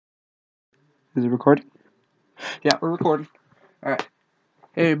Is it recording? Yeah, we're recording. Alright.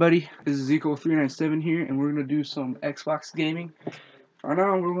 Hey everybody, this is Eco397 here, and we're going to do some Xbox gaming. Right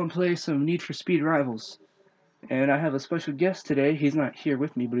now, we're going to play some Need for Speed Rivals. And I have a special guest today. He's not here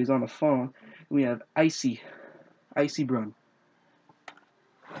with me, but he's on the phone. We have IcyBurn.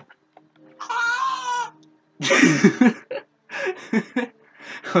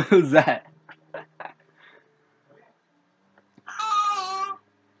 What was that?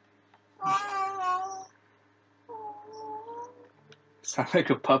 Sound like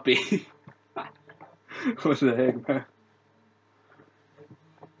a puppy. What the heck, man?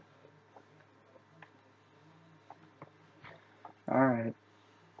 Alright.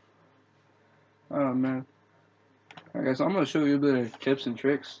 Oh, man. Alright, so I'm going to show you a bit of tips and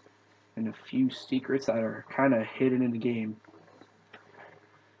tricks and a few secrets that are kind of hidden in the game.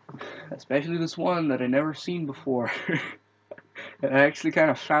 Especially this one that I never seen before. I actually kind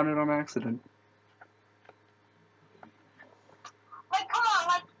of found it on accident. Like, come on,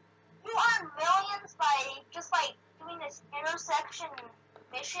 like, you earn millions by just, like, doing this intersection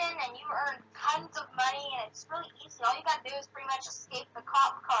mission, and you earn tons of money, and it's really easy. All you gotta do is pretty much escape the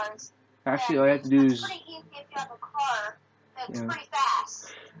cop cars. Actually, and all you have to do it's is... pretty easy if you have a car that's Yeah. pretty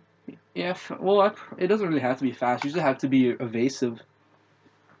fast. Yeah, well, it doesn't really have to be fast. You just have to be evasive.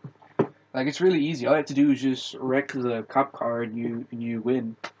 Like, it's really easy. All you have to do is just wreck the cop car and you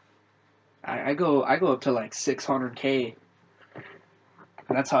win. I go up to like 600K.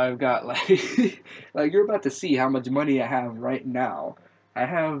 And that's how I've got like like you're about to see how much money I have right now. I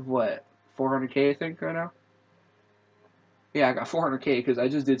have what, 400K I think right now. Yeah, I got 400K because I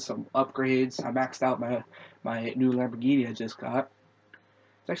just did some upgrades. I maxed out my new Lamborghini I just got.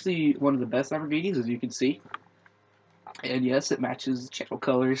 It's actually one of the best Lamborghinis, as you can see. And yes, it matches channel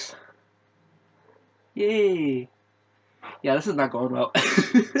colors. Yay! Yeah, this is not going well.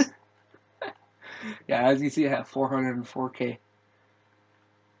 Yeah, as you see, I have 404K.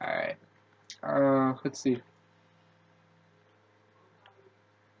 Alright. Let's see.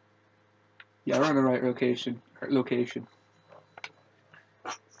 Yeah, we're on the right location.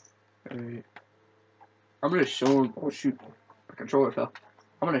 Alright. I'm gonna show him. Oh shoot, my controller fell.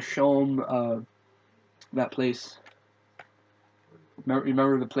 I'm gonna show him that place.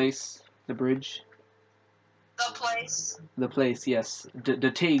 Remember the place, the bridge. The place. The place, yes.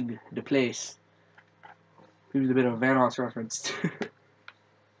 The Tig, the place. Here's a bit of a Van Hoss reference.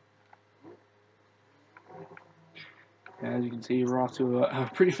 As you can see, we're off to a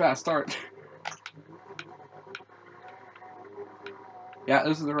pretty fast start. Yeah,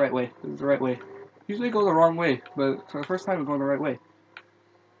 this is the right way. This is the right way. Usually I go the wrong way, but for the first time I'm going the right way.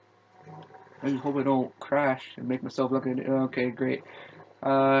 I just hope I don't crash and make myself look at it. Okay, great.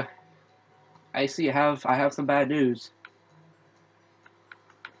 I see. I have some bad news.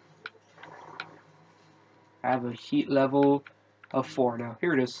 I have a heat level of 4 now.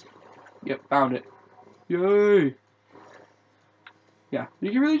 Here it is. Yep, found it. Yay! Yeah,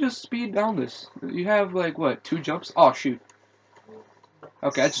 you can really just speed down this. You have like what, 2 jumps? Oh shoot.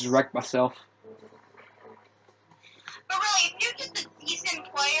 Okay, I just wrecked myself. But really, if you're just a decent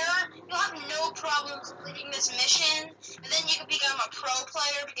player, you'll have no problem completing this mission, and then you can become a pro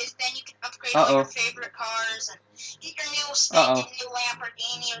player, because then you can upgrade all your favorite cars, and get your new spanking new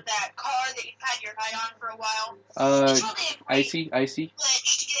Lamborghini, or that car that you've had your eye on for a while. It's really a great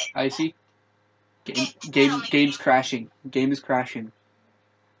glitch to get. Icy. Game's crashing. Game is crashing.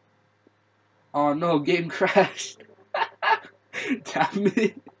 Oh no, game crashed. Damn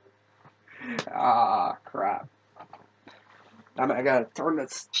it. Ah, crap. Damn it, I gotta turn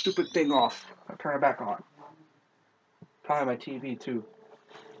that stupid thing off. I'll turn it back on. Probably my TV too.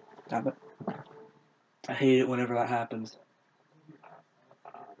 Damn it. I hate it whenever that happens.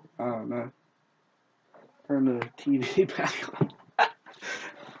 Oh man. Turn the TV back on.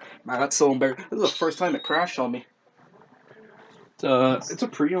 Man, that's so embarrassing. This is the first time it crashed on me. It's a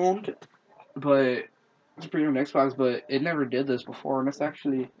pre-owned, but it's a pre-owned Xbox, but it never did this before, and it's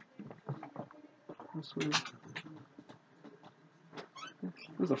actually this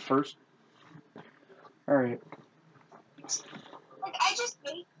was the first. All right. Like, I just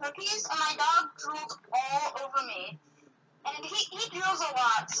ate cookies, and my dog drooled all over me. And he drools a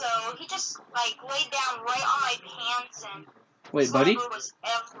lot, so he just, like, laid down right on my pants, and Wait, buddy? was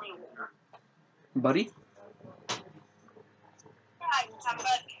everywhere. Buddy? Yeah, I'm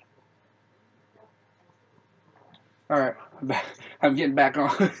buddy. Alright, I'm getting back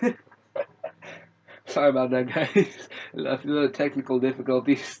on. Sorry about that, guys. A few technical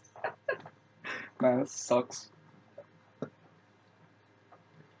difficulties. Man, that sucks.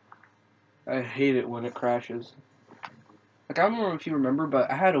 I hate it when it crashes. Like, I don't know if you remember,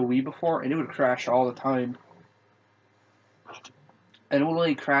 but I had a Wii before, and it would crash all the time. And it would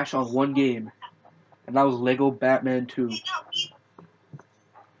only crash on one game, and that was Lego Batman 2. That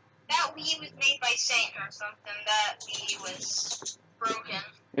Wii was made by Satan or something. That Wii was broken.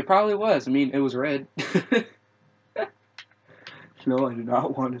 It probably was. I mean, it was red. No, I do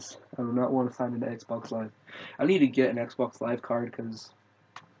not want to. I do not want to sign into Xbox Live. I need to get an Xbox Live card because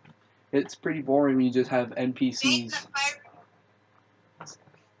it's pretty boring when you just have NPCs.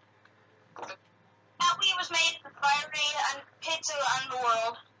 That Wii was made in the fiery pits of the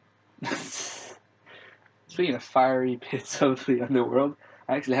underworld. Speaking of fiery pits of the underworld,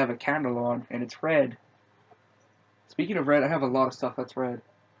 I actually have a candle on, and it's red. Speaking of red, I have a lot of stuff that's red.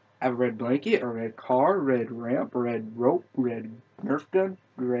 I have a red blanket, a red car, red ramp, red rope, red Nerf gun,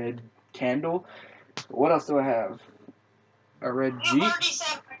 red candle. What else do I have? A red Jeep. You already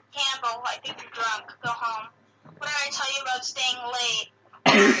said red candle. I think you're drunk. Go home. What did I tell you about staying late?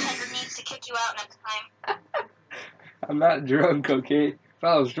 The bartender needs to kick you out next time. I'm not drunk, okay? If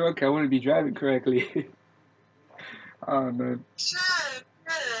I was drunk, I wouldn't be driving correctly. Oh, man. Sure.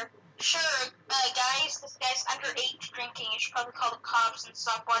 Guys, this guy's underage drinking. You should probably call the cops and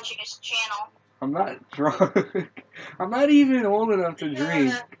stop watching his channel. I'm not drunk. I'm not even old enough to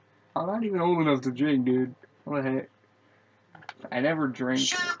drink. I'm not even old enough to drink, dude. What the heck? I never drink.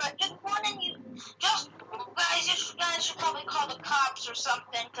 Sure, but just warning you. You guys should probably call the cops or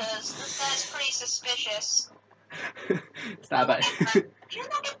something, because this guy's pretty suspicious. Stop it. If you're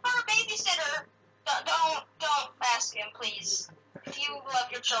looking for a babysitter, don't ask him, please. If you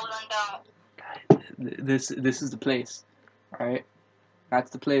love your children, don't. This is the place. Alright? That's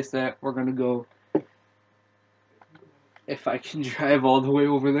the place that we're gonna go. If I can drive all the way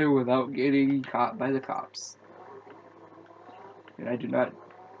over there without getting caught by the cops. And I do not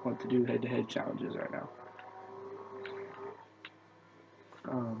want to do head-to-head challenges right now.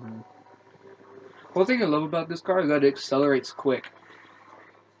 Oh, man. One thing I love about this car is that it accelerates quick.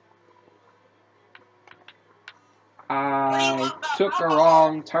 I took a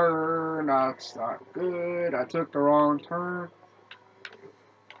wrong turn. That's not good. I took the wrong turn.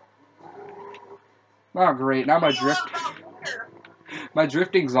 Not great. Now my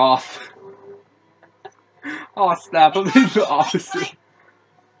drifting's off. Oh snap! I'm in the opposite.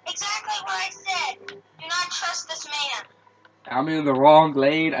 Exactly what I said. Do not trust this man. I'm in the wrong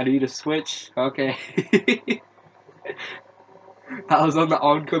lane. I need to switch. Okay. I was on the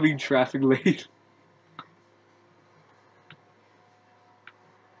oncoming traffic lane.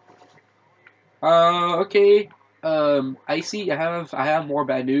 Okay. Icy, I have more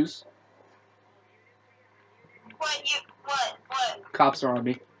bad news. What? Cops are on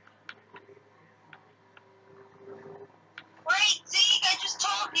me. Wait, Zeke, I just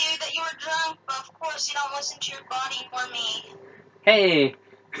told you that you were drunk, but of course you don't listen to your body or me. Hey.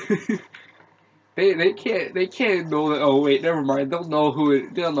 They can't know that. Oh wait, never mind. They'll know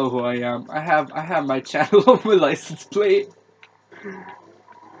who I am. I have my channel on my license plate.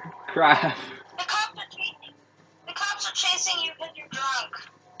 Crap. The cops are chasing you because you're drunk.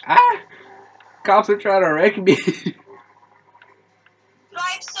 Ah! Cops are trying to wreck me.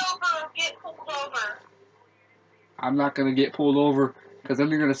 Drive sober or get pulled over. I'm not gonna get pulled over because then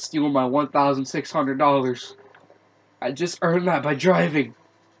they're gonna steal my $1,600. I just earned that by driving.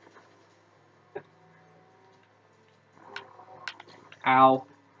 Ow.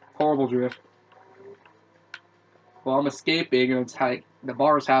 Horrible drift. Well, I'm escaping and it's like the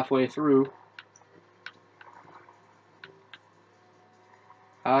bar's halfway through.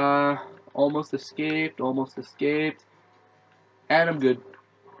 Almost escaped. And I'm good.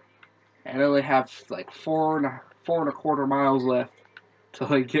 And I only have like four and a quarter miles left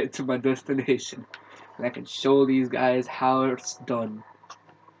till I get to my destination. And I can show these guys how it's done.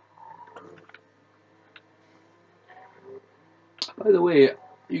 By the way,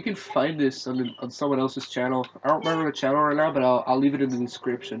 you can find this on someone else's channel. I don't remember the channel right now, but I'll leave it in the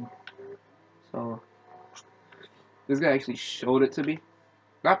description. So this guy actually showed it to me,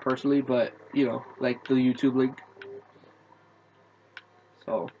 not personally, but you know, like the YouTube link.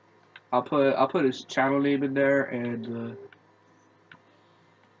 So I'll put his channel name in there, and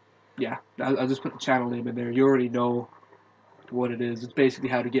yeah, I'll just put the channel name in there. You already know what it is. It's basically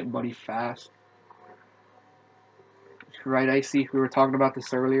how to get money fast. Right, Icy? We were talking about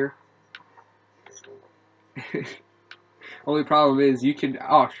this earlier. Only problem is you can.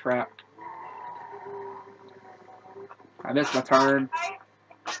 Oh crap! I missed my turn.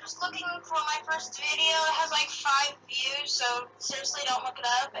 I'm just looking for my first video. It has like 5 views, so seriously, don't look it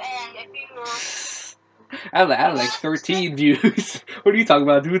up. And if you I had like 13 views. What are you talking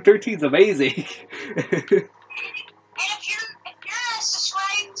about, dude? 13's amazing. And if you're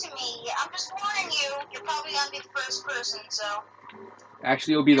on the first person, so.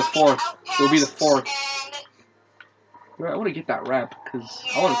 Actually, it'll be the fourth. It'll be the fourth. And I want to get that rep because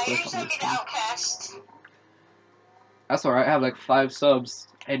yeah, I want to click you're on gonna this be the thing. outcast. That's alright. I have like 5 subs,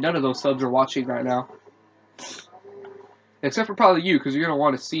 and none of those subs are watching right now. Except for probably you, because you're gonna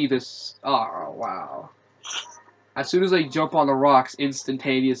want to see this. Oh wow! As soon as I jump on the rocks,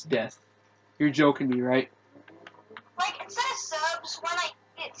 instantaneous death. You're joking me, right? Like, instead of subs, when I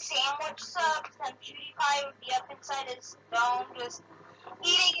get sandwich subs, then PewDiePie would be up inside his dome, just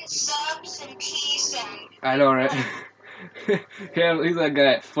eating his subs in peace and... I know, right? Yeah, he's that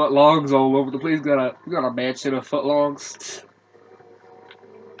guy at footlongs all over the place. He's got a mansion of footlongs.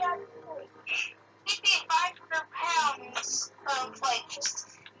 He'd be 500 pounds of, like,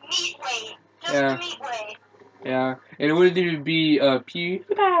 just meat weight. Just Yeah. meat weight. Yeah, and it wouldn't even be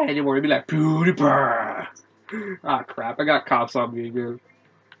PewDiePie anymore. It'd be like PewDiePie. Ah, crap! I got cops on me again.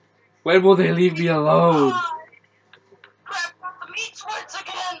 When will they leave me alone? Crap, the meat sweats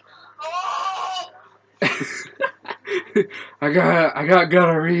again. Oh! I got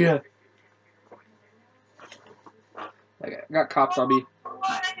gonorrhea. I got cops on me.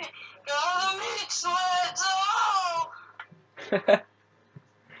 Got the meat sweats. Oh!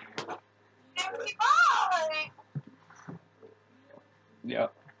 PewDiePie! Yeah.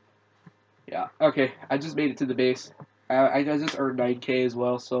 Yeah. Okay, I just made it to the base. I just earned 9K as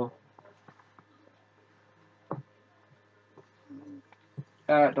well, so.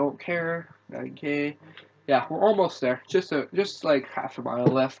 Don't care. 9K. Yeah, we're almost there. Just like half a mile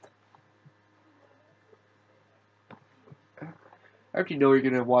left. I already know you're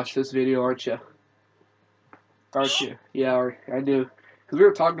gonna watch this video, aren't you? Aren't you? Yeah, I do. Because we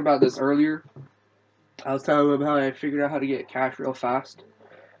were talking about this earlier. I was telling them how I figured out how to get cash real fast.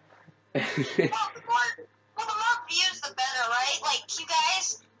 Well, the more views, the better, right? Like, you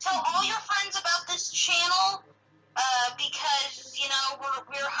guys, tell all your friends about this channel, because, you know,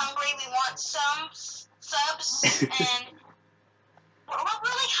 we're hungry, we want some subs, and we're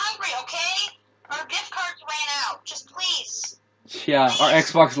really hungry, okay? Our gift cards ran out. Just please. Yeah, Please. our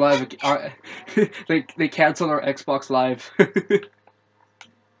Xbox Live. They canceled our Xbox Live.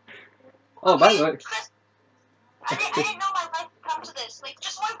 Oh, by the way. I didn't know my life would come to this. Like,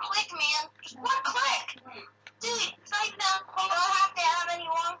 just one click, man. Just one click. Dude, it's not even that. You don't have to have any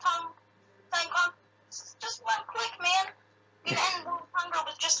long-time just one click, man. You can end world hunger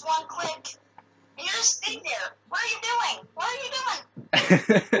with just one click. And you're just sitting there. What are you doing? What are you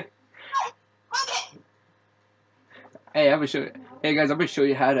doing? Look it. Hey, I'm gonna show you. Hey guys, I'm gonna show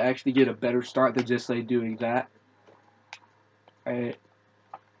you how to actually get a better start than just like doing that. Alright.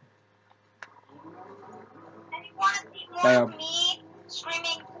 If you want to see more Bam. of me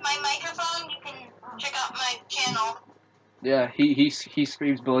screaming to my microphone, you can check out my channel. Yeah, he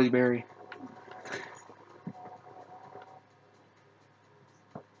screams Bloody Mary.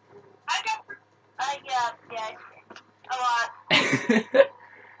 Yeah, a lot.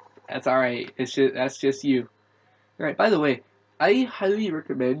 That's alright. That's just you. Alright, by the way, I highly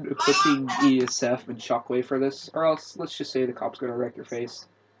recommend equipping ESF and Shockwave for this, or else let's just say the cop's gonna wreck your face.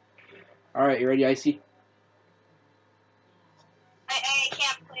 Alright, you ready, Icy? I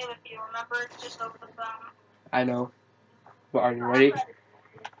can't play with you, remember? It's just over the phone. I know. But are you ready?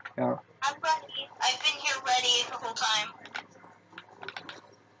 Yeah. I'm ready. I've been here ready the whole time.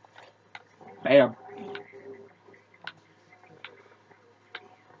 Bam.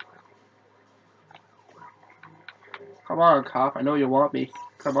 Come on, cop. I know you want me.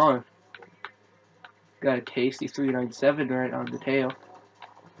 Come on. Got a tasty 397 right on the tail.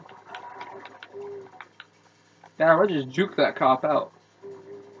 Damn, I just juked that cop out.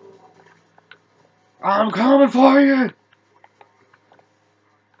 I'm coming for you!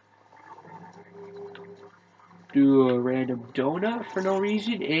 Do a random donut for no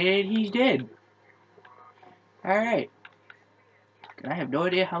reason, and he's dead. Alright. I have no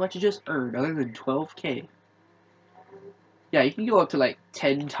idea how much I just earned, other than 12K. Yeah, you can go up to like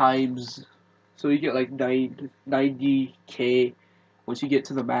 10 times. So you get like 90K once you get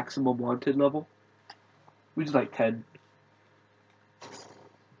to the maximum wanted level. Which is like 10.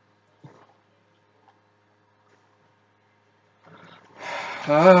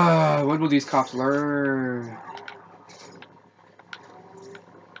 When will these cops learn?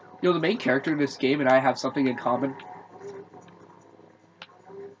 You know, the main character in this game and I have something in common.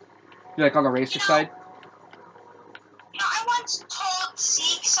 You're like on the racer side. You know, I once told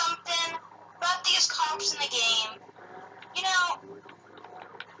Zeke something about these cops in the game. You know,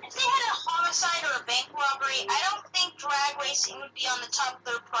 if they had a homicide or a bank robbery, I don't think drag racing would be on the top of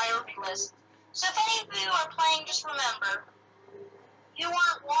their priority list. So if any of you are playing, just remember, you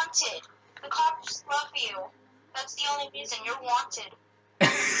aren't wanted. The cops love you. That's the only reason you're wanted.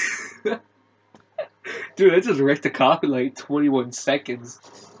 Dude, I just wrecked a cop in like 21 seconds.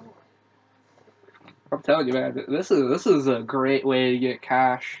 I'm telling you, man, this is a great way to get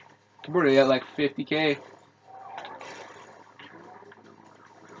cash. I'm already at like 50K.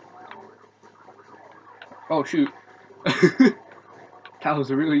 Oh shoot. That was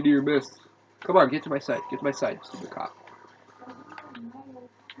a really near miss. Come on, get to my side. Get to my side, stupid cop.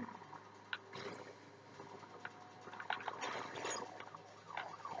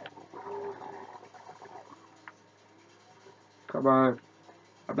 Come on.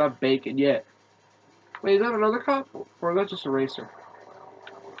 I'm not baking yet. Wait, is that another cop? Or is that just a racer?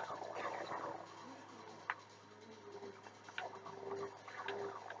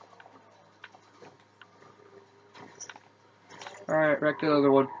 Alright, wrecked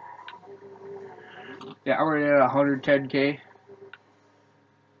another one. Yeah, I'm already at 110K.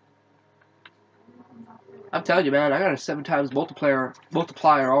 I'm telling you, man, I got a 7 times multiplier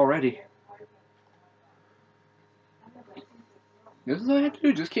already. This is all I have to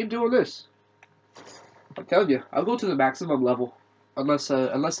do. Just keep doing this. I'm telling you, I'll go to the maximum level, unless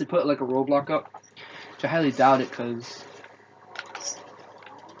they put like a roadblock up, which I highly doubt it, cause,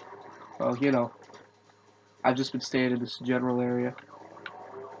 well, you know, I've just been staying in this general area.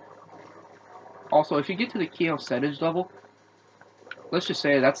 Also, if you get to the key percentage level, let's just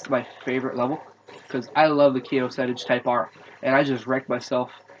say that's my favorite level, because I love the key percentage type R, and I just wrecked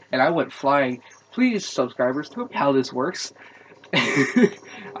myself, and I went flying. Please, subscribers, tell me how this works.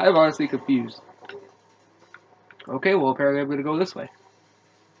 I'm honestly confused. Okay, well, apparently I'm going to go this way.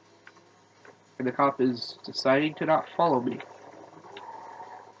 And the cop is deciding to not follow me.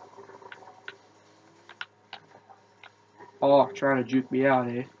 Oh, trying to juke me out,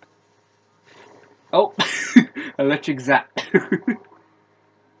 eh? Oh, electric zap.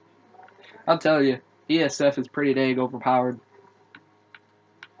 I'm telling you, ESF is pretty dang overpowered.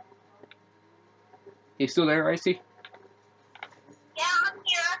 You still there, Icy? Yeah, I'm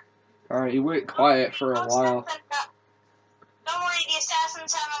here. Alright, you went quiet for a while. Don't worry, the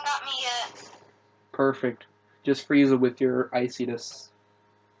assassins haven't got me yet. Perfect. Just freeze them with your iciness.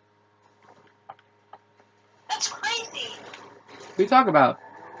 That's crazy. What are you talking about?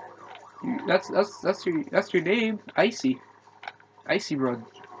 That's your name, Icy. IcyBurn.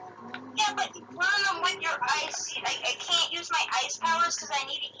 Yeah, but you burn them with your ice. I can't use my ice powers because I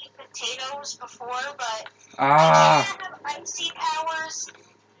need to eat potatoes before, but I can have icy powers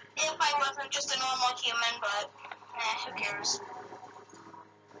if I wasn't just a normal human, but who cares?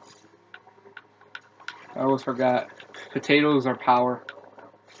 I almost forgot. Potatoes are power.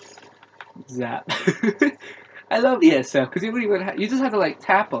 Zap. I love ESF because you just have to like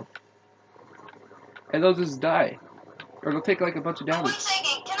tap them, and they'll just die, or they'll take like a bunch of damage. 1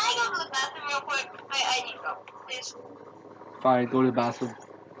 second, can I go to the bathroom real quick? I need to go, please. Fine, go to the bathroom.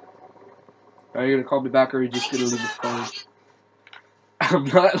 Are you gonna call me back, or are you just gonna leave the phone? I'm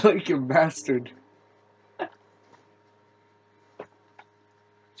not like a bastard.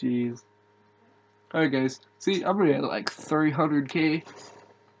 Jeez. Alright guys, see, I'm already at like 300K.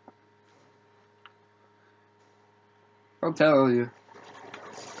 I'm telling you.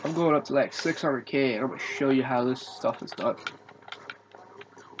 I'm going up to like 600K, and I'm gonna show you how this stuff is done.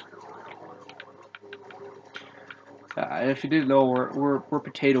 If you didn't know, we're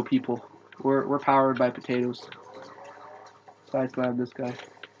potato people. We're powered by potatoes. Side slam this guy.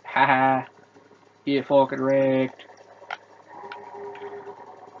 Haha. Get fucking wrecked.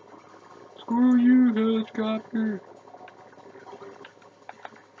 Screw you, helicopter.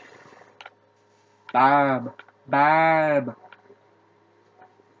 Bam. Bam.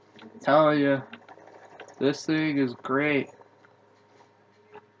 Tell you, this thing is great.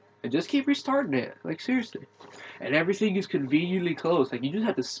 And just keep restarting it. Like, seriously. And everything is conveniently close. Like, you just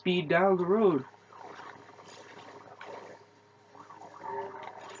have to speed down the road.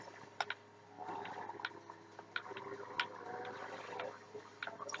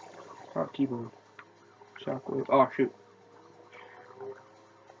 Oh, keyboard. Shockwave. Oh, shoot.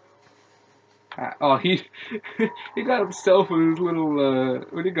 Oh, he he got himself in his little,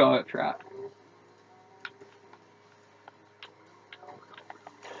 what do you call it, trap.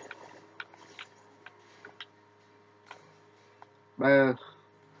 Man.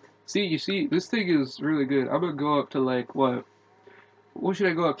 See, you see, this thing is really good. I'm gonna go up to, like, what? What should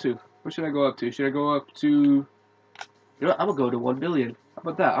I go up to? What should I go up to? Should I go up to... You know what? I'm gonna go to 1 million. How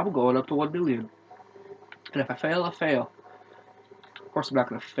about that? I'm going up to 1 million. And if I fail, I fail. Of course I'm not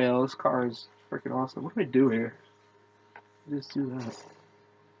gonna fail. This car is freaking awesome. What do I do here? Just do that.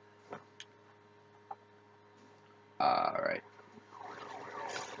 Alright.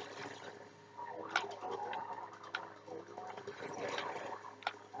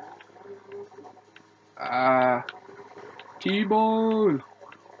 Ah, T-ball.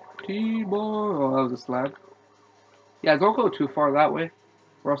 T-ball. Oh, that was a slab. Yeah, don't go too far that way.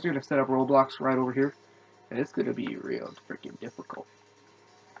 We're also gonna set up roadblocks right over here. And it's gonna be real freaking difficult.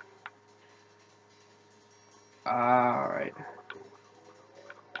 Alright.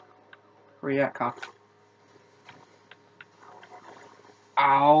 Where you at, cop?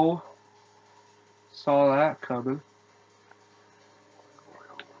 Ow. Saw that coming.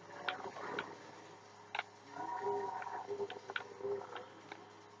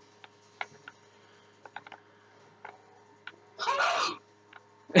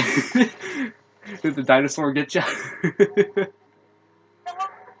 Did the dinosaur get you?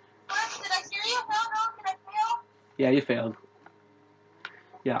 Yeah, you failed.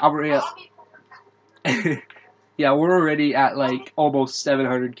 Yeah, I'm already at, yeah, we're already at like almost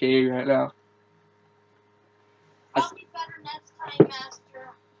 700k right now. I'll be better next time,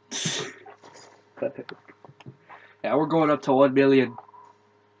 Master. Yeah, we're going up to 1 million.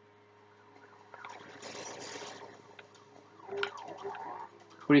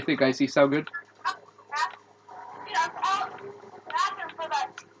 What do you think, Icy? Sound good?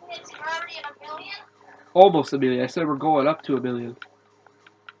 Almost a million. I said we're going up to 1 million.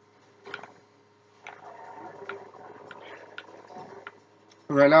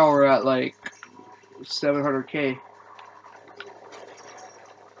 Right now we're at like 700k.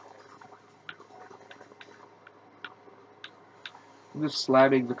 I'm just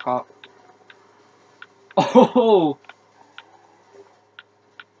slamming the cop. Oh!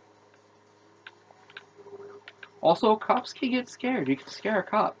 Also, cops can get scared. You can scare a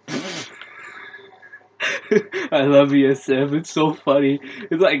cop. I love ESF. It's so funny.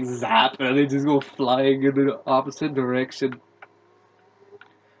 It's like zap, and they just go flying in the opposite direction.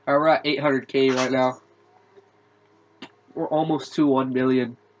 Alright, we're at 800k right now. We're almost to 1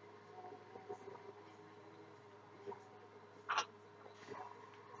 million.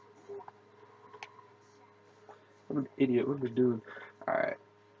 I'm an idiot. What am I doing? Alright.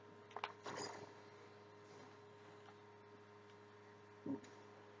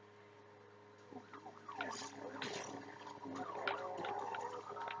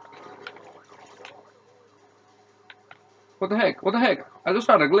 What the heck? What the heck? I just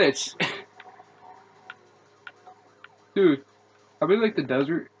found a glitch. Dude, I'm in like the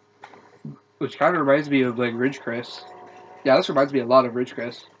desert, which kind of reminds me of like Ridgecrest. Yeah, this reminds me a lot of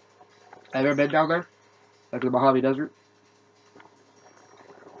Ridgecrest. Have you ever been down there? Like the Mojave Desert?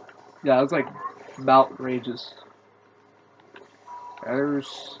 Yeah, it's like mountain ranges.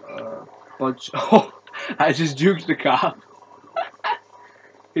 There's a bunch. Oh, I just juked the cop.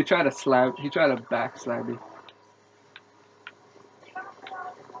 He tried to slam. He tried to back slam me.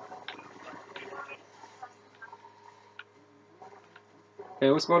 Hey,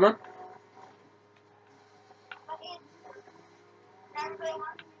 what's going on?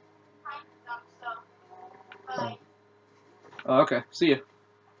 Oh, okay. See ya.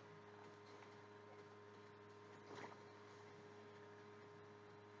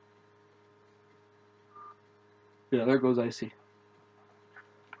 Yeah, there goes Icy.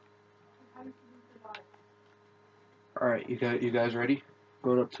 All right, you guys ready?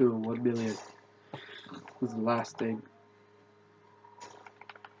 Going up to 1 million. This is the last thing.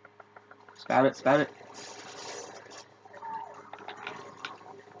 Spam it, spam it.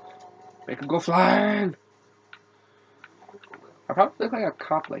 Make him go flying. I probably look like a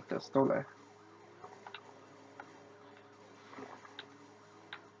cop like this, don't I?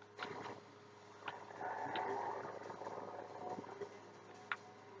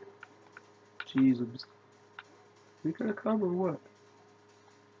 Jesus. We gonna come or what?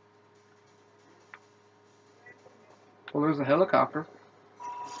 Well, there's a helicopter.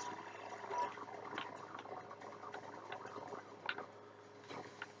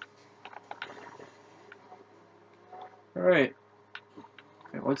 Alright.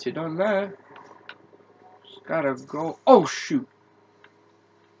 And once you're done that, just gotta go. Oh, shoot.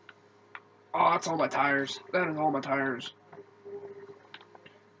 Oh, that's all my tires. That is all my tires.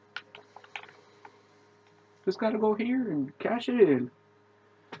 Just gotta go here and cash it in.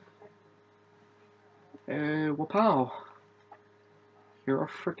 And wapow. You're a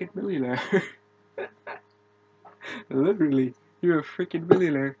freaking millionaire. Literally, you're a freaking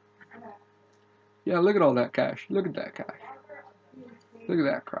millionaire. Yeah, look at all that cash. Look at that cash. Look at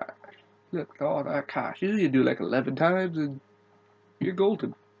that cash. Look at all that cash. You do like 11 times and you're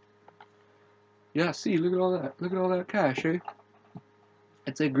golden. Yeah, see, look at all that. Look at all that cash, eh?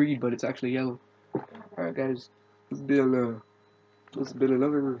 It's a green, but it's actually yellow. Alright, guys. This has been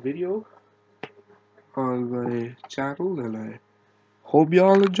another video on my channel, and I hope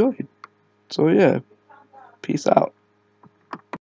y'all enjoyed. So, yeah. Peace out.